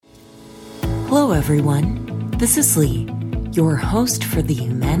Hello everyone, this is Lee, your host for the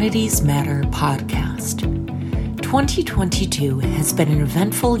Humanities Matter podcast. 2022 has been an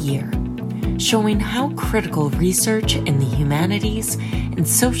eventful year, showing how critical research in the humanities and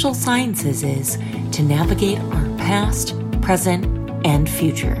social sciences is to navigate our past, present, and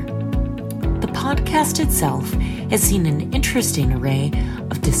future. The podcast itself has seen an interesting array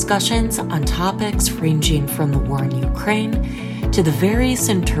of discussions on topics ranging from the war in Ukraine to the various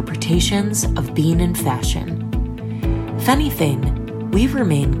interpretations of being in fashion. If anything, we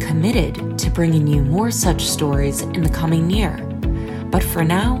remain committed to bringing you more such stories in the coming year. But for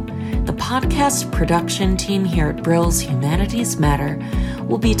now, the podcast production team here at Brill's Humanities Matter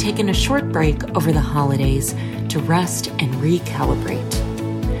will be taking a short break over the holidays to rest and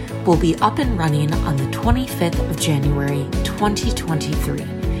recalibrate. We'll be up and running on the 25th of January 2023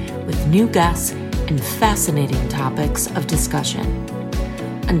 with new guests and fascinating topics of discussion.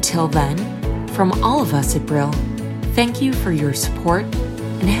 Until then, from all of us at Brill, thank you for your support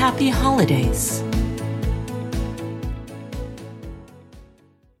and happy holidays.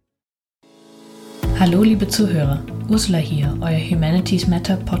 Hallo liebe Zuhörer, Ursula hier, euer Humanities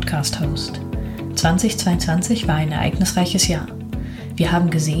Matter Podcast-Host. 2022 war ein ereignisreiches Jahr. Wir haben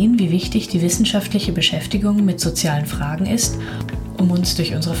gesehen, wie wichtig die wissenschaftliche Beschäftigung mit sozialen Fragen ist, um uns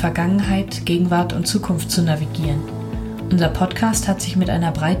durch unsere Vergangenheit, Gegenwart und Zukunft zu navigieren. Unser Podcast hat sich mit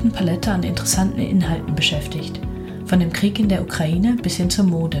einer breiten Palette an interessanten Inhalten beschäftigt, von dem Krieg in der Ukraine bis hin zur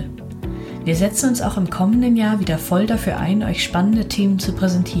Mode. Wir setzen uns auch im kommenden Jahr wieder voll dafür ein, euch spannende Themen zu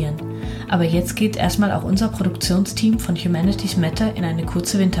präsentieren. Aber jetzt geht erstmal auch unser Produktionsteam von Humanities Matter in eine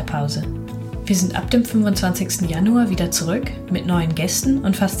kurze Winterpause. Wir sind ab dem 25. Januar wieder zurück mit neuen Gästen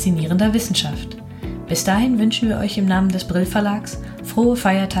und faszinierender Wissenschaft. Bis dahin wünschen wir euch im Namen des Brill Verlags frohe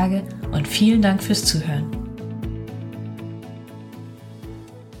Feiertage und vielen Dank fürs Zuhören.